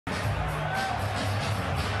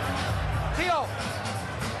Teo.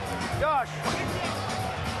 Josh.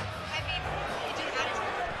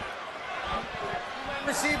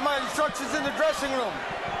 Receive my instructions in the dressing room.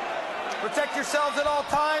 Protect yourselves at all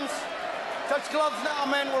times. Touch gloves now,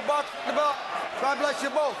 men. We're about to go. God bless you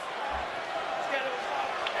both.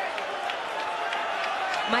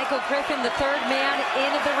 Michael Griffin, the third man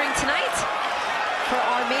in the ring tonight for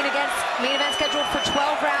our main event scheduled for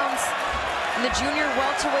 12 rounds in the junior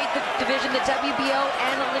welterweight division, the WBO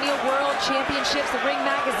and Lineal World Championships. The Ring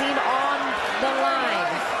Magazine on the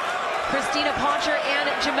line. Christina Poncher and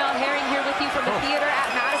Jamel Herring here with you from the theater at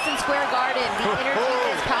Madison Square Garden. The energy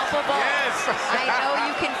is palpable. Yes. I know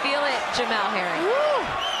you can feel it, Jamel Herring. Woo.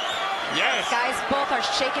 Yes. Guys both are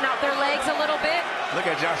shaking out their legs a little bit. Look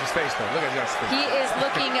at Josh's face, though. Look at Josh's face. He is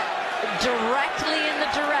looking directly in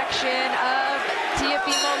the direction of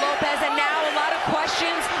Teofimo Lopez, and now a lot of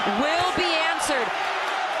questions will be answered.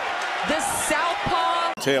 The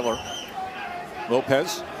southpaw. Taylor.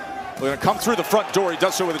 Lopez. We're going to come through the front door. He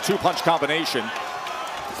does so with a two-punch combination.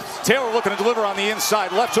 Taylor looking to deliver on the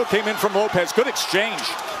inside. Left hook came in from Lopez. Good exchange.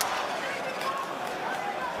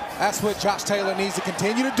 That's what Josh Taylor needs to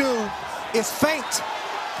continue to do, is feint.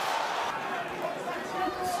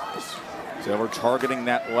 Taylor targeting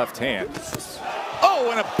that left hand. Oh,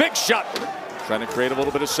 and a big shot. Trying to create a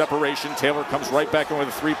little bit of separation. Taylor comes right back in with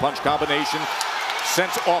a three-punch combination.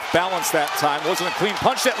 Sent off balance that time. Wasn't a clean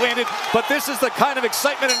punch that landed, but this is the kind of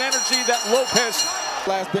excitement and energy that Lopez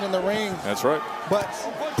Last been in the ring. That's right. But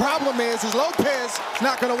problem is Lopez is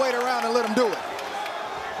not going to wait around and let him do it.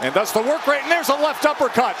 And does the work rate, and there's a left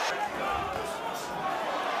uppercut.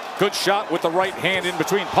 Good shot with the right hand in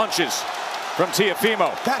between punches from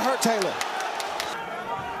Teofimo. That hurt Taylor.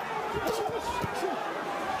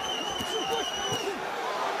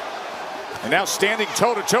 And now standing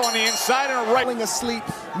toe-to-toe on the inside and a right. Falling asleep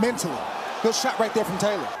mentally. Good shot right there from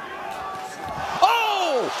Taylor.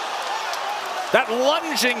 Oh! That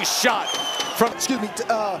lunging shot from...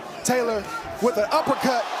 Taylor with an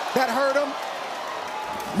uppercut that hurt him.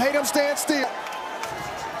 Made him stand still.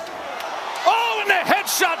 Oh, and the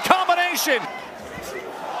headshot combination.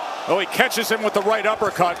 Oh, he catches him with the right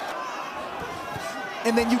uppercut.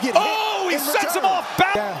 And then you get oh, hit he sets him off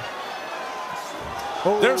back. Down.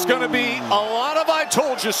 There's going to be a lot of I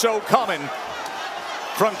told you so coming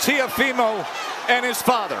from Teofimo and his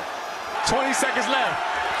father. 20 seconds left.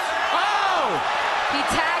 Oh! He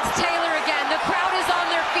tags Taylor again. The crowd is on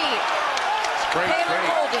their feet. Taylor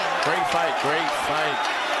holding. Great fight, great fight.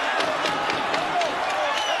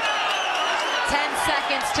 10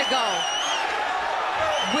 seconds to go.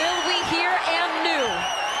 Will we hear and new?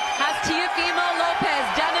 Has Teofimo Lopez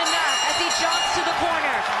done enough as he jumps to the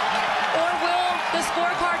corner? Or will the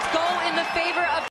scorecards go in the favor of